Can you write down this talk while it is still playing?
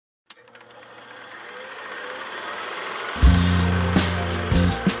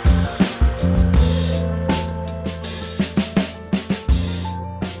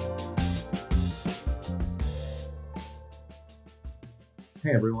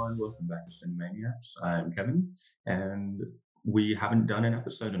Hey everyone, welcome back to Cinemaniacs. I'm Kevin, and we haven't done an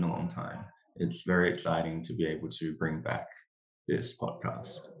episode in a long time. It's very exciting to be able to bring back this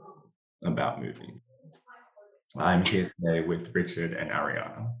podcast about movies. I'm here today with Richard and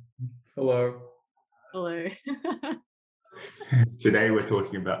Ariana. Hello. Hello. Today we're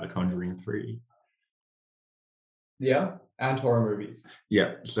talking about The Conjuring 3. Yeah, and horror movies.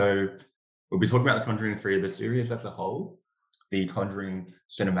 Yeah, so we'll be talking about The Conjuring 3, the series as a whole, the Conjuring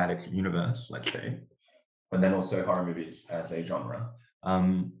cinematic universe, let's say, and then also horror movies as a genre.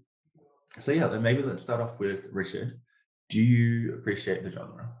 So yeah, then maybe let's start off with Richard. Do you appreciate the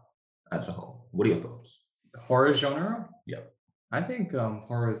genre as a whole? What are your thoughts? Horror genre? Yeah. I think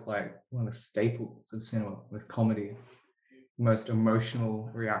horror is like one of the staples of cinema with comedy. Most emotional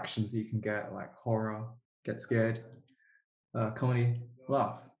reactions that you can get, like horror, get scared, comedy,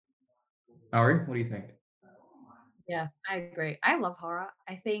 laugh. Ari, what do you think? Yeah, I agree. I love horror.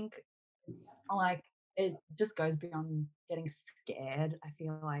 I think like it just goes beyond getting scared. I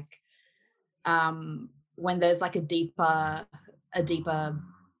feel like when there's like a deeper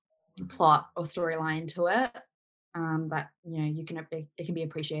plot or storyline to it, that you can it can be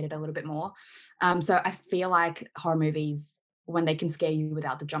appreciated a little bit more. So I feel like horror movies, when they can scare you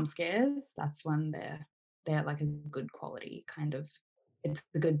without the jump scares, that's when they're like a good quality kind of. It's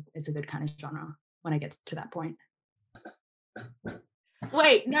a good kind of genre when it gets to that point.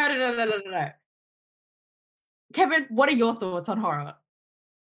 Wait, no, no, no, no, no, no, no. Kevin, what are your thoughts on horror?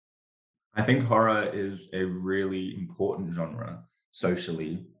 I think horror is a really important genre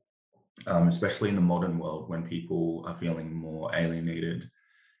socially, especially in the modern world when people are feeling more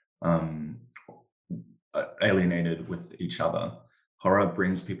um, alienated with each other. Horror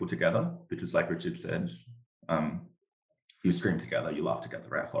brings people together because, like Richard said, um, you scream together, you laugh together,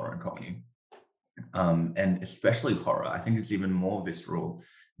 right? Horror and comedy. And especially horror, I think it's even more visceral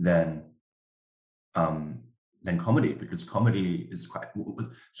than um, comedy, because comedy is quite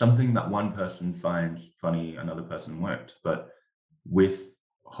something that one person finds funny, another person won't. But with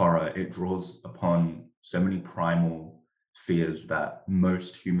horror, it draws upon so many primal fears that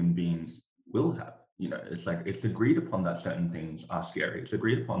most human beings will have. It's like it's agreed upon that certain things are scary. It's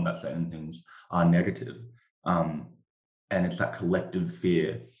agreed upon that certain things are negative. Um, and it's that collective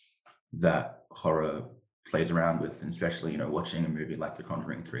fear that horror plays around with, and especially watching a movie like The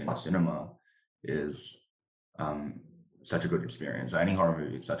Conjuring 3 in the cinema is um, such a good experience. Any horror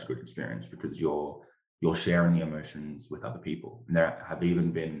movie is such a good experience because you're sharing the emotions with other people. And there have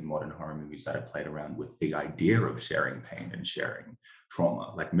even been modern horror movies that have played around with the idea of sharing pain and sharing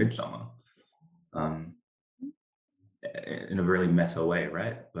trauma, like Midsummer, in a really meta way,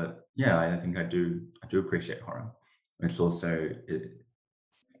 right? But yeah, I think I do appreciate horror. It's also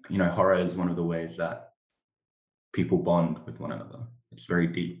horror is one of the ways that people bond with one another. It's very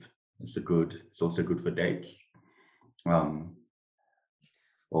deep. It's also good for dates, um,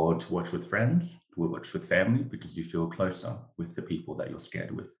 or to watch with friends, to watch with family, because you feel closer with the people that you're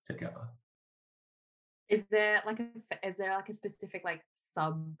scared with together. Is there like a specific like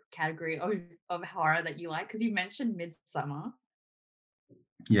subcategory of horror that you like? Because you mentioned Midsummer.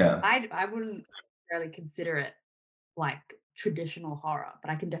 Yeah. I wouldn't really consider it like traditional horror,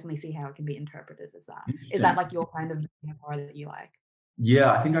 but I can definitely see how it can be interpreted as that. Is that Interesting. like your kind of horror that you like?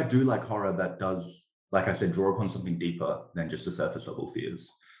 Yeah, I think I do like horror that does, like I said, draw upon something deeper than just the surface level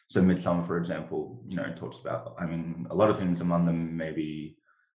fears. So Midsummer, for example, talks about, I mean, a lot of things among them, maybe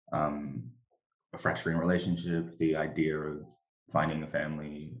um, a fracturing relationship, the idea of finding a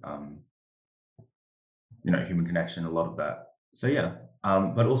family, human connection, a lot of that. So yeah,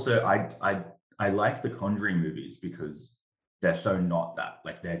 but also I like the Conjuring movies because they're so not that.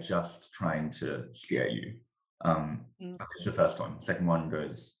 Like they're just trying to scare you. Mm, It's the first one. Second one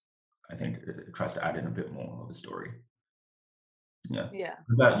goes, I think it tries to add in a bit more of a story. Yeah. yeah.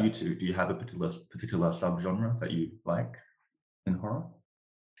 What about you two? Do you have a particular subgenre that you like in horror?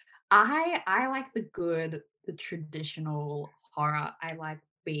 I like the traditional horror. I like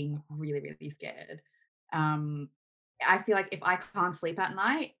being really, really scared. Um, I feel like if I can't sleep at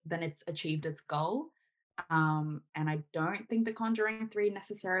night, then it's achieved its goal. And I don't think The Conjuring 3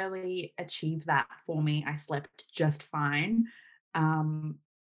 necessarily achieved that for me. I slept just fine. Um,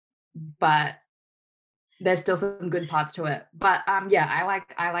 but there's still some good parts to it. But yeah,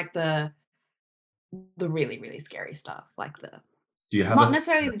 I like the really, really scary stuff, like the Do you have not a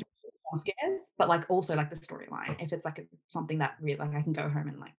necessarily the jump scares, but, like, also, like, the storyline. If it's, like, something that really like, I can go home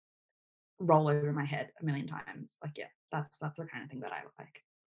and, like, roll over my head a million times. Like, yeah, that's the kind of thing that I like.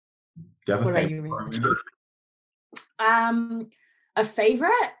 do you have a What about favorite you, horror Rich? movie? Um, a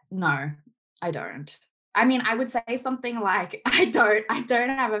favorite? No, I don't. I mean, I would say something like, I don't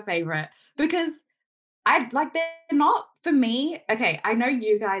have a favorite because I like they're not for me. Okay, I know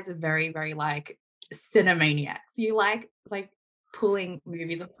you guys are very, very like cinemaniacs. You like pulling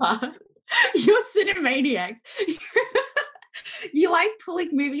movies apart. You're cinemaniacs. You like pulling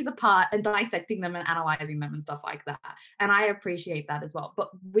movies apart and dissecting them and analyzing them and stuff like that. And I appreciate that as well. But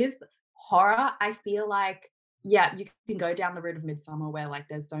with horror, I feel like, yeah, you can go down the route of Midsummer where like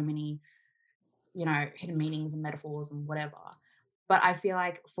there's so many, hidden meanings and metaphors and whatever. But I feel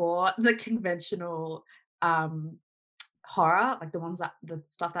like for the conventional um horror, like the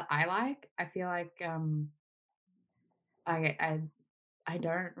stuff that I like, I feel like I I I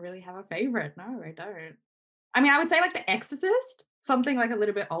don't really have a favorite. No, I don't. I mean, I would say like The Exorcist, something like a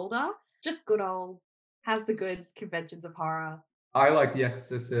little bit older, just good old has the good conventions of horror. I like The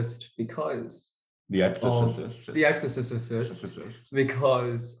Exorcist because The of Exorcist. The Exorcist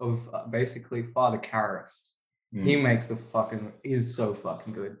because of basically Father Karras. He makes he's so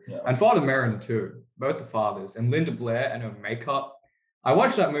fucking good. Yeah. And Father Merrin too, both the fathers. And Linda Blair and her makeup. I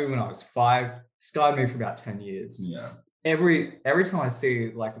watched that movie when I was 5, scarred me for about 10 years. Yeah. Every time I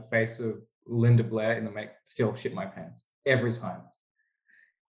see like the face of Linda Blair in the still shit my pants. Every time.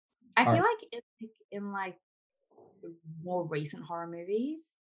 I feel like in like more recent horror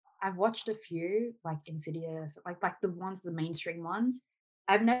movies, I've watched a few like Insidious, like the mainstream ones.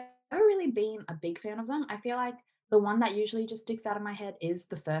 I've never really been a big fan of them. I feel like the one that usually just sticks out of my head is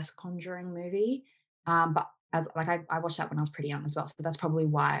the first Conjuring movie. But as like I watched that when I was pretty young as well, so that's probably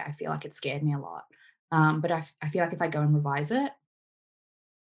why I feel like it scared me a lot. But I feel like if I go and revise it,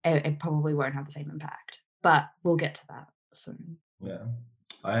 it probably won't have the same impact. But we'll get to that soon. Yeah.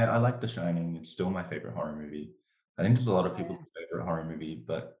 I like The Shining. It's still my favorite horror movie. I think there's a lot of people's favorite horror movie,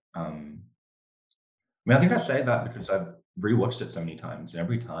 but I mean, I think I say that because I've rewatched it so many times, and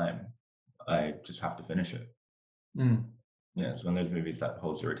every time I just have to finish it. Mm. Yeah, it's one of those movies that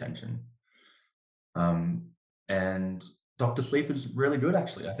holds your attention. And Doctor Sleep is really good,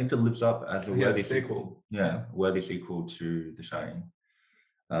 actually. I think it lives up as a worthy sequel. Yeah, worthy sequel to The Shining.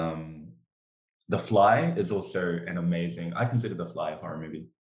 The Fly is also an amazing. I consider The Fly a horror movie.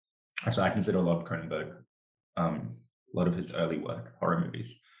 Actually, I consider a lot of Cronenberg, a lot of his early work, horror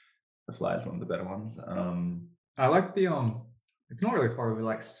movies. The Fly is one of the better ones. I like the it's not really horror, but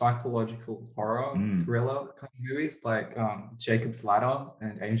like psychological horror thriller kind of movies, like Jacob's Ladder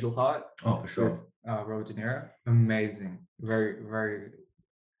and Angel Heart. Oh, for sure. With Robert De Niro, amazing, very, very.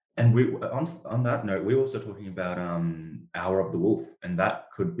 And we on that note, we were also talking about Hour of the Wolf, and that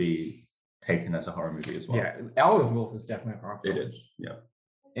could be taken as a horror movie as well. Yeah, Hour of the Wolf is definitely a horror film. It is, yeah.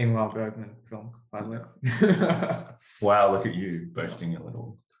 Ingmar Bergman film, by the way. Wow, look at you boasting a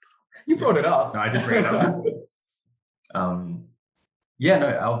little. You brought it up. No, I did bring it up. Yeah, no,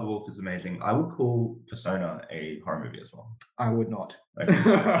 Hour of the Wolf is amazing. I would call Persona a horror movie as well. I would not. Okay.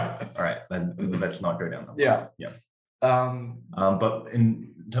 All right, then let's not go down that path. Yeah. But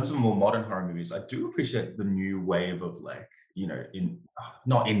in terms of more modern horror movies, I do appreciate the new wave of like,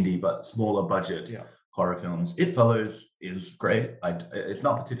 not indie, but smaller budget horror films. It Follows is great. It's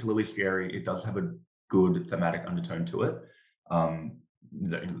not particularly scary. It does have a good thematic undertone to it.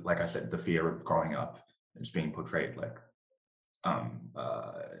 Like I said, the fear of growing up is being portrayed like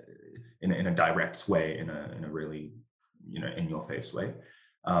in a direct way, in a really in your face way,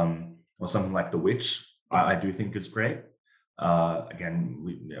 or something like The Witch. I do think is great. Again,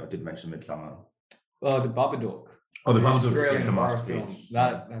 we did mention Midsummer. The Babadook. Oh, the Babadook Australian is a horror masterpiece.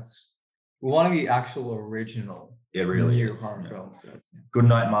 Film. That's one of the actual original. It really new is. horror films. Good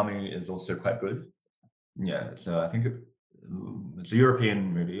Night Mummy is also quite good. Yeah, so I think it's a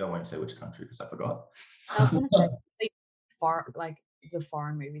European movie. I won't say which country because I forgot. I was gonna say, the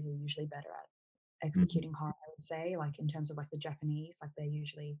foreign movies are usually better at executing horror, I would say, like in terms of like the Japanese, like they're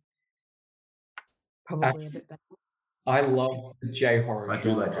usually probably a bit better. I love the J horror. I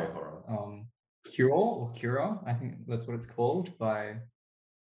do like J horror. Cura, I think that's what it's called, by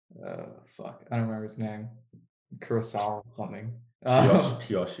fuck, I don't remember his name. Kurosawa or something.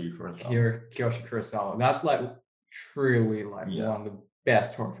 Kiyoshi Kurosawa. Kiyoshi Kurosawa. That's like truly like one of the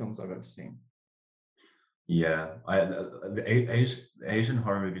best horror films I've ever seen. Yeah, the Asian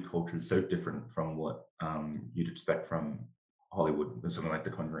horror movie culture is so different from what you'd expect from Hollywood with something like The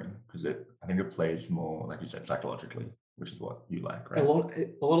Conjuring, because I think it plays more, like you said, psychologically, which is what you like, right? A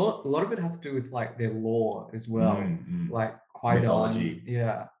lot of it has to do with like their lore as well, like Kwaidan. Mythology.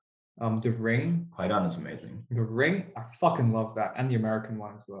 Yeah. The Ring. Kwaidan is amazing. The Ring, I fucking love that, and the American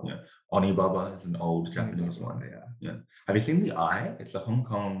one as well. Yeah, Onibaba is an old Japanese one. Yeah. Have you seen The Eye? It's a Hong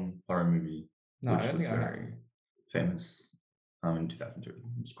Kong horror movie. No, which I don't was think I very famous in 2002.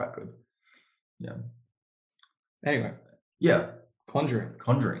 It's quite good. Yeah. Anyway, Yeah, Conjuring.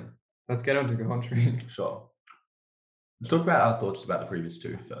 Conjuring. Let's get on to Conjuring. Sure. Let's talk about our thoughts about the previous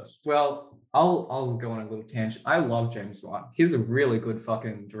two first. Well, I'll go on a little tangent. I love James Wan. He's a really good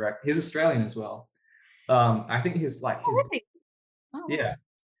fucking director. He's Australian as well. I think he's like Oh, his really? Oh, wow. yeah.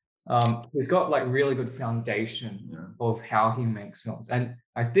 He's got like really good foundation of how he makes films, and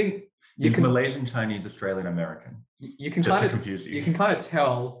I think He's Malaysian, Chinese, Australian, American. you can Just kind to of confuse you. you can kind of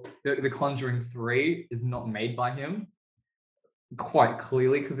tell that The Conjuring 3 is not made by him quite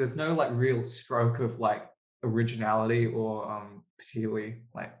clearly because there's no like real stroke of like originality or particularly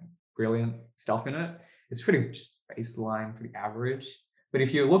like brilliant stuff in it. It's pretty just baseline, pretty average. But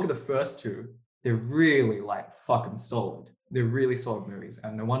if you look at the first two, they're really like fucking solid. They're really solid movies,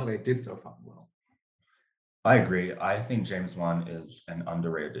 and no wonder they did so fucking well. I agree. I think James Wan is an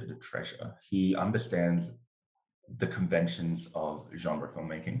underrated treasure. He understands the conventions of genre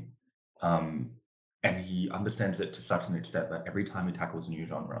filmmaking. And he understands it to such an extent that every time he tackles a new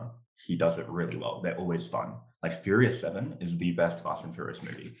genre, he does it really well. They're always fun. Like Furious 7 is the best Fast and Furious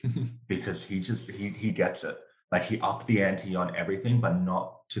movie because he gets it. Like he upped the ante on everything, but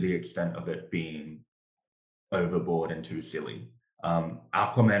not to the extent of it being overboard and too silly.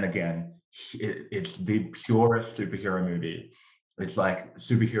 Aquaman, again, it's the purest superhero movie. It's like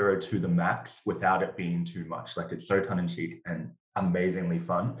superhero to the max without it being too much. Like it's so tongue-in-cheek and amazingly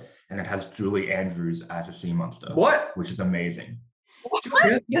fun. And it has Julie Andrews as a sea monster. What? Which is amazing. What?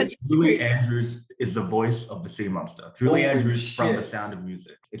 Julie Andrews is the voice of the sea monster. Julie Holy Andrews from The shit. Sound of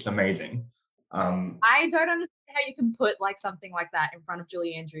Music. It's amazing. I don't understand how you can put like something like that in front of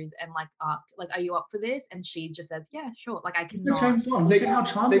Julie Andrews and like ask, like, are you up for this? And she just says, yeah, sure. Like I cannot. James Wan, look at how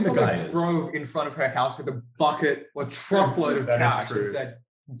They charming the guy probably is. drove in front of her house with a bucket or truckload of That is cash and true. said,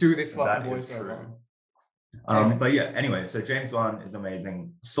 do this fucking That is voiceover. true. But yeah, anyway, so James Wan is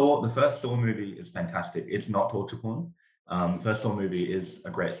amazing. The first Saw movie is fantastic. It's not torture porn. First Saw movie is a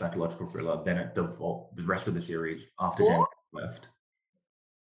great psychological thriller. Then it devolved the rest of the series after James Wan left.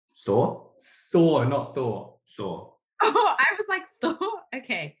 Saw, not Thor. Saw. Oh, I was like, Thor?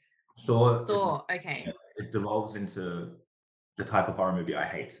 Okay. Saw. Thor, okay. It devolves into the type of horror movie I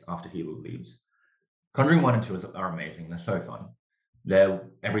hate after he leaves. Conjuring 1 and 2 are amazing. They're so fun. They're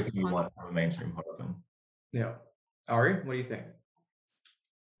everything you want from a mainstream horror film. Yeah. Ari, what do you think?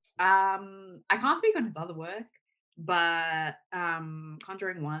 I can't speak on his other work, but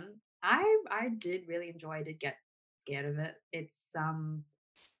Conjuring 1, I did really enjoy. I did get scared of it. It's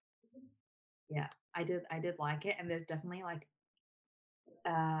yeah, I did like it, and there's definitely like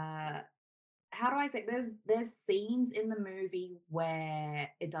how do I say, there's scenes in the movie where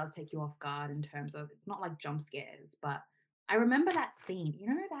it does take you off guard in terms of, it's not like jump scares, but I remember that scene, you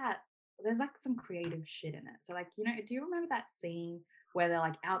know, that there's like some creative shit in it. So like, you know, do you remember that scene where they're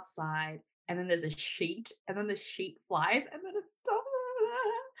like outside and then there's a sheet and then the sheet flies and then it stops?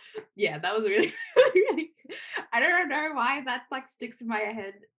 Yeah, that was really, really, I don't know why that like sticks in my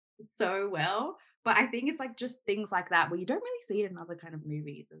head so well. But I think it's like just things like that where you don't really see it in other kind of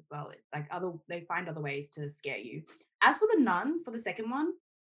movies as well. It's like they find other ways to scare you. As for The Nun, for the second one,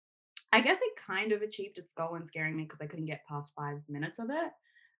 I guess it kind of achieved its goal in scaring me because I couldn't get past 5 minutes of it.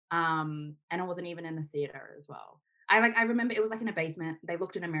 And it wasn't even in the theater as well. I remember it was like in a basement. They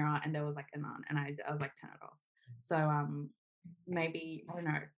looked in a mirror and there was like a nun, and I was like, turn it off. So maybe I don't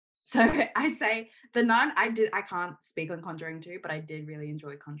know. So I'd say The Nun. I can't speak on Conjuring 2, but I did really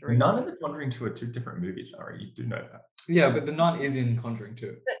enjoy Conjuring. None of the Conjuring 2 are two different movies, Ari. You do know that. Yeah, but The Nun is in Conjuring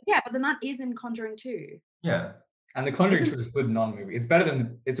 2. But The Nun is in Conjuring 2. Yeah. And The Conjuring 2 is a good nun movie. It's a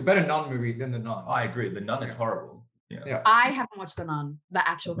better nun movie than The Nun. I agree. The Nun is horrible. Yeah. I haven't watched The Nun, the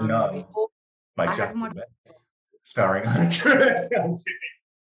actual Nun movie. By I Jack haven't watched Black, starring Andre.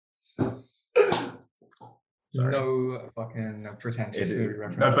 Sorry. No fucking pretentious movie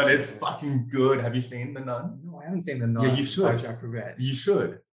reference. No, but it's fucking good. Have you seen The Nun? No, I haven't seen The Nun. Yeah, you should. By Jacques Rivette. You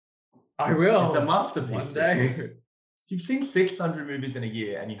should. I will. It's a masterpiece. One day. You've seen 600 movies in a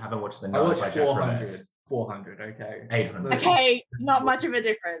year and you haven't watched The Nun. I watched by Jack 400. Rivette. 400, okay. 800. Okay, not much of a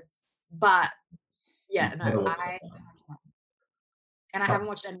difference, but yeah, no, I haven't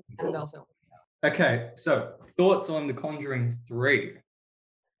watched any Annabelle film. Okay, so thoughts on The Conjuring 3?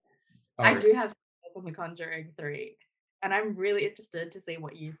 I do have thoughts on The Conjuring 3, and I'm really interested to see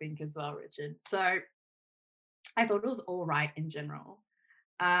what you think as well, Richard. So I thought it was all right in general.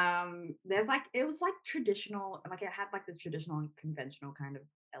 There's like, it was like traditional, like it had like the traditional and conventional kind of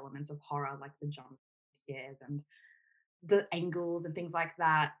elements of horror, like the jump scares and the angles and things like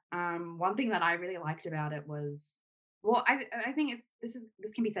that. One thing that I really liked about it was, well, I think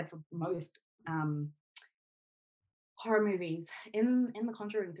this can be said for most Horror movies. In The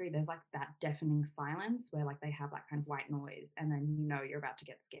Conjuring 3, there's like that deafening silence where like they have that kind of white noise, and then you know you're about to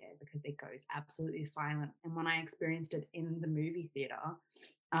get scared because it goes absolutely silent. And when I experienced it in the movie theater,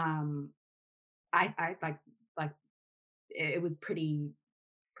 um, I like it was pretty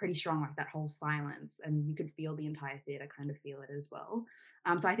strong, like that whole silence, and you could feel the entire theater kind of feel it as well.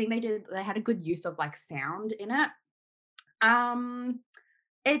 So I think they had a good use of like sound in it. Um,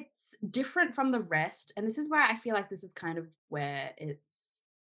 it's different from the rest, and this is where I feel like this is kind of where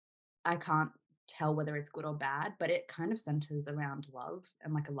I can't tell whether it's good or bad, but it kind of centers around love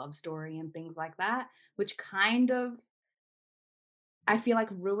and like a love story and things like that, which kind of I feel like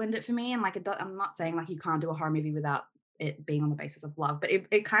ruined it for me. And like I'm not saying like you can't do a horror movie without it being on the basis of love, but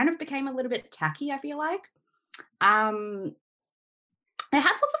it kind of became a little bit tacky, I feel like. Um it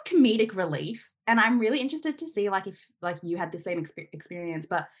had lots of comedic relief, and I'm really interested to see like if like you had the same experience.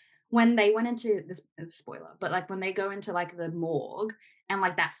 But when they went into this, is a spoiler, but like when they go into like the morgue and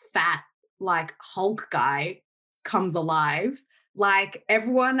like that fat like Hulk guy comes alive, like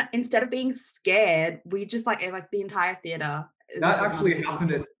everyone instead of being scared, we just like the entire theater. That This was another actually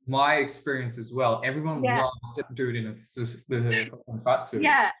happened at my experience as well. Everyone yeah, laughed at the dude in the fucking fat suit.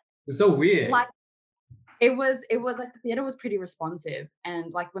 yeah, It's so weird. like it was like the theater was pretty responsive,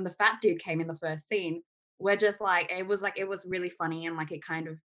 and like when the fat dude came in the first scene, we're just like it was really funny, and like it kind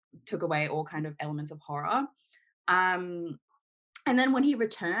of took away all kind of elements of horror. Um and then when he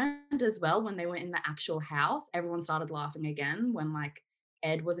returned as well, when they were in the actual house, everyone started laughing again when like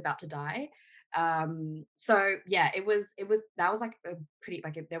Ed was about to die. So yeah, it was that was like a pretty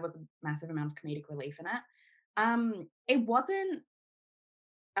like there was a massive amount of comedic relief in it. It wasn't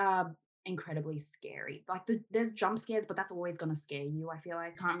uh, incredibly scary. Like there's jump scares, but that's always gonna scare you. I feel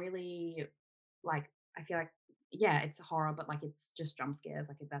like can't really like. I feel like yeah, it's horror, but like it's just jump scares.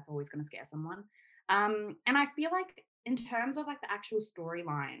 Like that's always gonna scare someone. And I feel like in terms of like the actual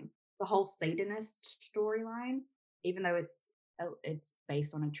storyline, the whole Satanist storyline, even though it's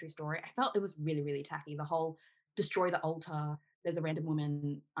based on a true story, I felt it was really tacky. The whole destroy the altar. There's a random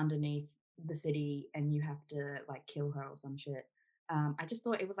woman underneath the city, and you have to like kill her or some shit. I just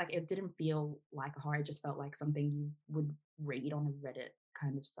thought it was like it didn't feel like a horror. It just felt like something you would read on a Reddit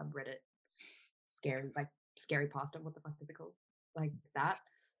kind of subreddit, scary pasta. What the fuck is it called? Like that.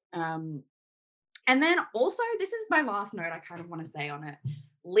 Um, and then also, this is my last note I kind of want to say on it.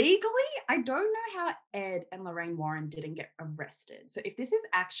 Legally, I don't know how Ed and Lorraine Warren didn't get arrested. So if this is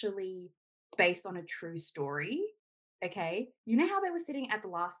actually based on a true story, okay, you know how they were sitting at the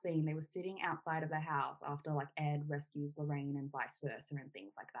last scene, they were sitting outside of the house after like Ed rescues Lorraine and vice versa and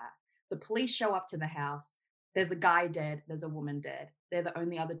things like that. The police show up to the house. There's a guy dead, there's a woman dead. They're the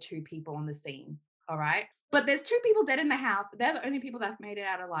only other two people on the scene. All right. But there's two people dead in the house. They're the only people that made it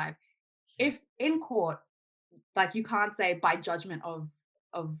out alive. If in court, like you can't say by judgment of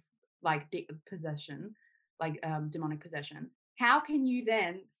like possession, like demonic possession, how can you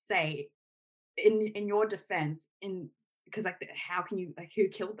then say in your defense in because like how can you like who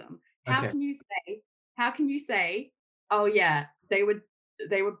killed them? How Okay. can you say oh yeah they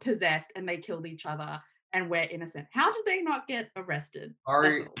were possessed and they killed each other and we're innocent? How did they not get arrested?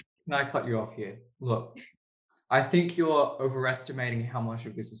 Ari, That's all. can I cut you off here? Look, I think you're overestimating how much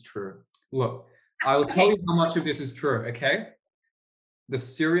of this is true. Look, I will tell you how much of this is true, okay? The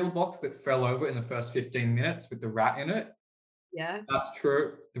cereal box that fell over in the first 15 minutes with the rat in it, Yeah. that's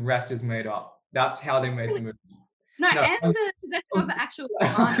true. The rest is made up. That's how they made the movie. No, No, and the possession of the actual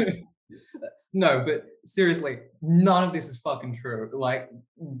Barney. no, but seriously, none of this is fucking true. Like,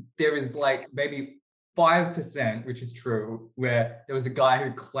 there is like maybe 5%, which is true, where there was a guy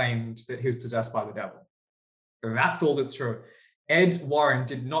who claimed that he was possessed by the devil. That's all that's true. Ed Warren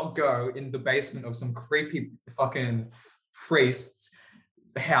did not go in the basement of some creepy fucking priest's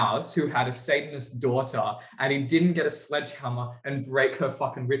house who had a Satanist daughter, and he didn't get a sledgehammer and break her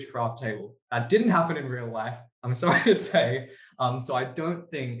fucking witchcraft table. That didn't happen in real life, I'm sorry to say. So I don't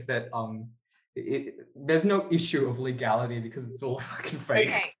think that there's no issue of legality because it's all fucking fake.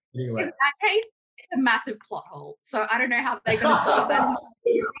 Okay. Anyway. In that case, it's a massive plot hole. So I don't know how they're going to solve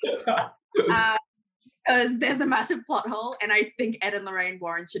that. Because there's a massive plot hole, and I think Ed and Lorraine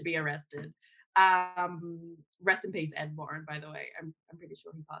Warren should be arrested. Rest in peace, Ed Warren, by the way. I'm pretty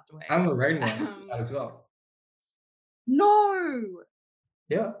sure he passed away. I'm Lorraine Warren as well. No.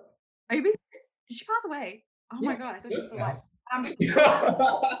 Yeah. Are you being serious? Did she pass away? Oh my Yeah, god, I thought she was still yeah.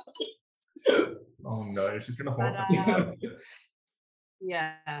 alive. Oh no, she's gonna haunt But, me.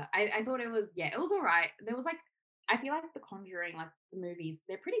 yeah, I thought it was all right. There was like I feel like the Conjuring, like the movies,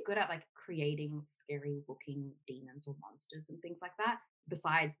 they're pretty good at like creating scary looking demons or monsters and things like that.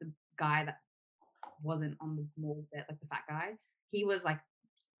 Besides the guy that wasn't on the mall bed, like the fat guy. He was like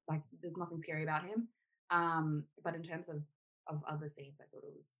there's nothing scary about him. But in terms of other scenes, I thought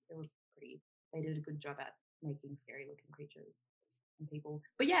it was pretty. They did a good job at making scary looking creatures and people.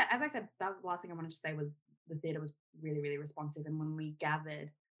 But yeah, as I said, that was the last thing I wanted to say was the theater was really really responsive, and when we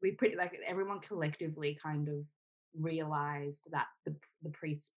gathered, we pretty like everyone collectively kind of realized that the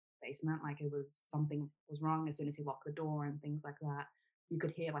priest's basement, like it was something was wrong as soon as he locked the door and things like that. You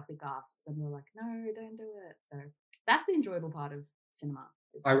could hear like the gasps, and we were like, "No, don't do it." So that's the enjoyable part of cinema.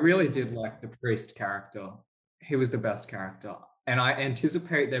 I really did like the priest character. He was the best character. And I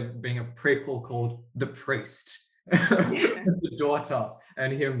anticipate there being a prequel called The Priest, the daughter,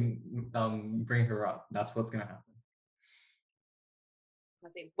 and him bring her up. That's what's going to happen.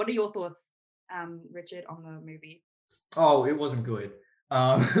 Let's see. What are your thoughts, Richard, on the movie? Oh, it wasn't good.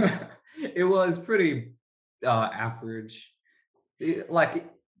 It was pretty average.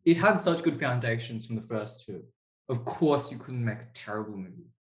 It had such good foundations from the first two. Of course, you couldn't make a terrible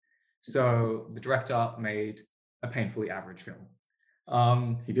movie. So the director made a painfully average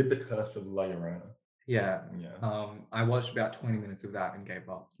film. He did The Curse of La Llorona. Yeah. Yeah. I watched about 20 minutes of that and gave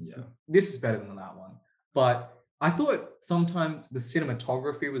up. Yeah. This is better than that one. But I thought sometimes the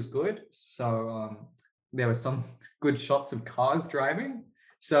cinematography was good. So there were some good shots of cars driving.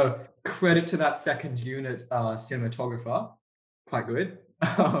 So credit to that second unit cinematographer. Quite good.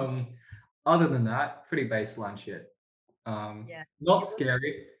 Other than that, pretty baseline shit. Yeah. Not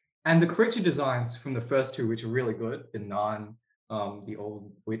scary. And the creature designs from the first two, which are really good, the nun, the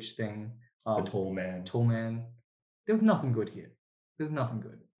old witch thing, The tall man. Tall man. There's nothing good here. There's nothing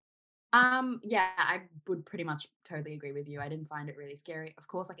good. Yeah, I would pretty much totally agree with you. I didn't find it really scary. Of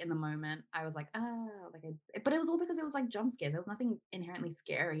course, like in the moment, I was like, but it was all because it was like jump scares. There was nothing inherently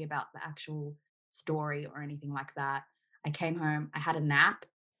scary about the actual story or anything like that. I came home, I had a nap,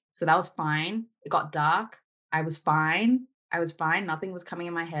 so that was fine. It got dark. I was fine. Nothing was coming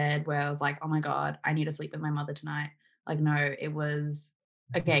in my head where I was like, oh my God, I need to sleep with my mother tonight. Like, no, it was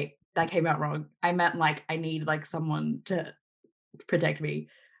okay. That came out wrong. I meant like I need like someone to protect me.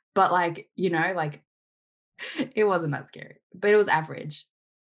 But like, like it wasn't that scary, but it was average.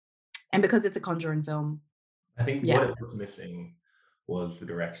 And because it's a Conjuring film, I think Yeah. what it was missing was the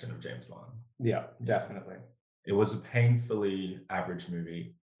direction of James Wan. Yeah, definitely. It was a painfully average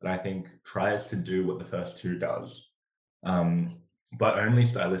movie that I think tries to do what the first two does, but only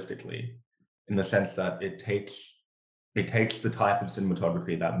stylistically, in the sense that it takes the type of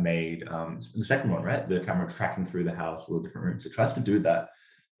cinematography that made the second one, right? The camera tracking through the house, all the different rooms. It tries to do that,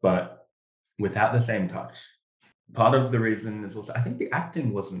 but without the same touch. Part of the reason is also, I think the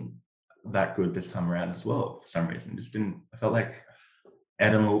acting wasn't that good this time around as well, for some reason. I felt like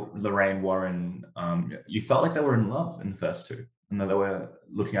Ed and Lorraine Warren, you felt like they were in love in the first two, and that they were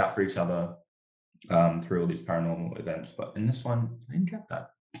looking out for each other through all these paranormal events. But in this one, I didn't get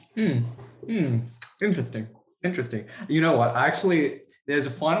that. Interesting. You know what? Actually, there's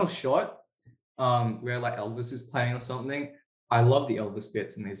a final shot where like Elvis is playing or something. I love the Elvis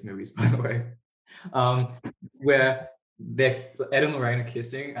bits in these movies, by the way. Where Ed and Lorraine are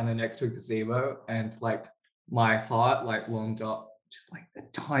kissing and they're next to a gazebo, and like my heart like warmed up just like a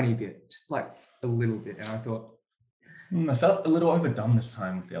tiny bit, just like a little bit. And I thought, I felt a little overdone this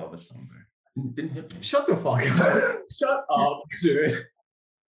time with the Elvis song, though. It didn't hit me. shut the fuck up. Shut up, dude.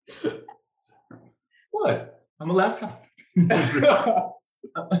 What? I'm allowed to have...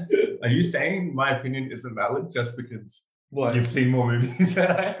 Are you saying my opinion isn't valid just because you've seen more movies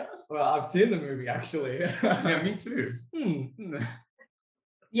than I have? Well, I've seen the movie actually. Yeah, me too.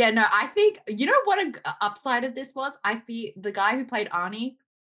 Yeah, no, I think what an upside of this was. I feel the guy who played Arnie,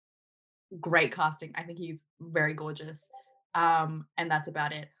 great casting. I think he's very gorgeous, and that's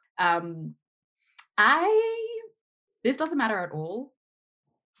about it. This doesn't matter at all,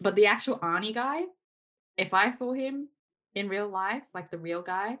 but the actual Arnie guy, if I saw him in real life, like the real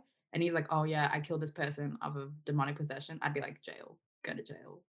guy, and he's like, oh yeah, I killed this person of a demonic possession, I'd be like, jail, go to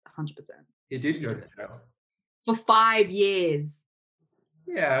jail, 100%. He did go to jail. For 5 years.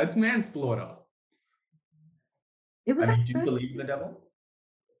 Yeah, it's manslaughter. It was I mean, like do you believe in the devil?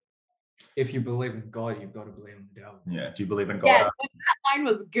 If you believe in God, you've got to believe in the devil. Yeah, do you believe in God? Yes, that line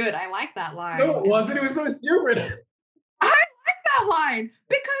was good. I like that line. No, it wasn't. It was so stupid. I like that line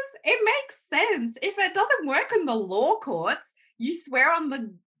because it makes sense. If it doesn't work in the law courts, you swear on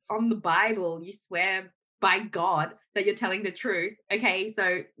the Bible, you swear by God that you're telling the truth. Okay,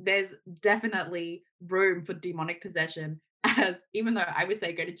 so there's definitely room for demonic possession, as even though I would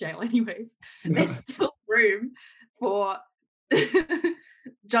say go to jail anyways, there's still room for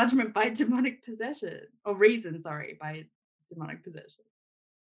judgment by demonic possession, or reason, sorry, by demonic possession.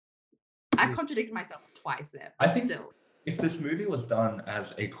 I've contradicted myself twice there, I but think still. if this movie was done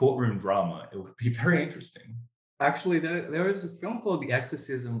as a courtroom drama, it would be very interesting. Actually, there is a film called The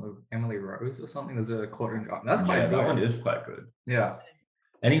Exorcism of Emily Rose or something. There's a courtroom drama. That's quite good. That one is quite good. Yeah.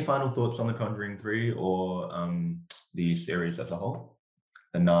 Any final thoughts on The Conjuring 3 or the series as a whole?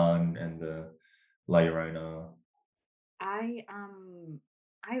 The Nun and the La Llorona. I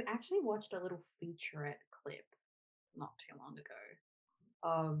actually watched a little featurette clip not too long ago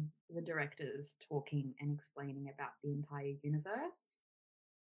of the directors talking and explaining about the entire universe.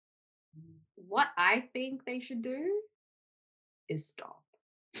 What I think they should do is stop.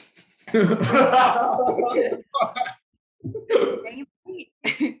 Mainly-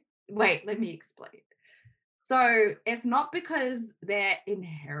 Wait, let me explain. So it's not because they're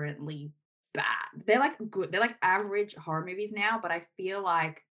inherently bad. They're like good. They're like average horror movies now, but I feel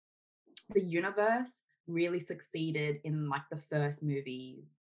like the universe really succeeded in like the first movie,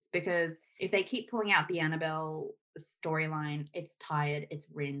 because if they keep pulling out the Annabelle storyline, it's tired, it's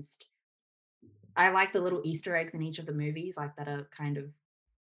rinsed. I like the little Easter eggs in each of the movies, like that are kind of,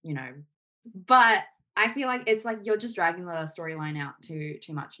 but I feel like it's like you're just dragging the storyline out too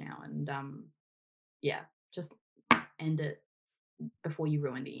much now, and yeah, just end it before you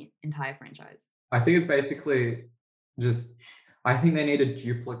ruin the entire franchise. I think it's basically just, I think they need to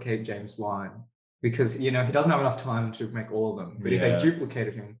duplicate James Wan because, he doesn't have enough time to make all of them. But if they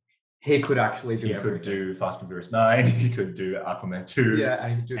duplicated him, he could actually do everything. He could do Fast and Furious 9, he could do Aquaman 2, yeah,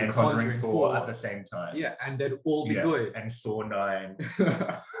 and he could do and the Conjuring 4 at the same time. Yeah, and they'd all be good. And Saw 9.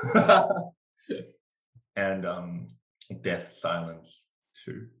 And Death Silence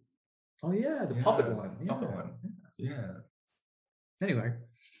 2. Oh yeah, the puppet one. Puppet one. Yeah. Anyway.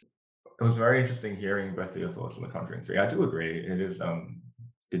 It was very interesting hearing both of your thoughts on The Conjuring 3. I do agree. It is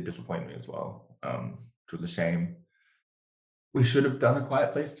did disappoint me as well. Which was a shame. We should have done A Quiet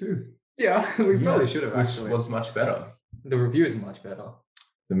Place too. Yeah, we probably should have actually. Which was much better. The review is much better.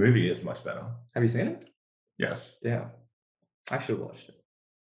 The movie is much better. Have you seen it? Yes. Yeah. I should have watched it.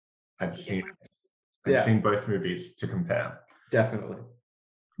 I've seen both movies to compare. Definitely.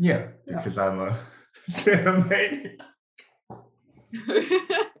 Yeah, because I'm a cinemaniac.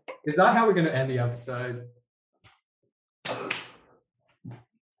 Is that how we're going to end the episode?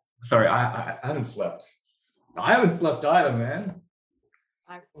 Sorry, I haven't slept. I haven't slept either, man.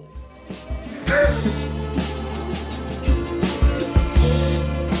 I've slept.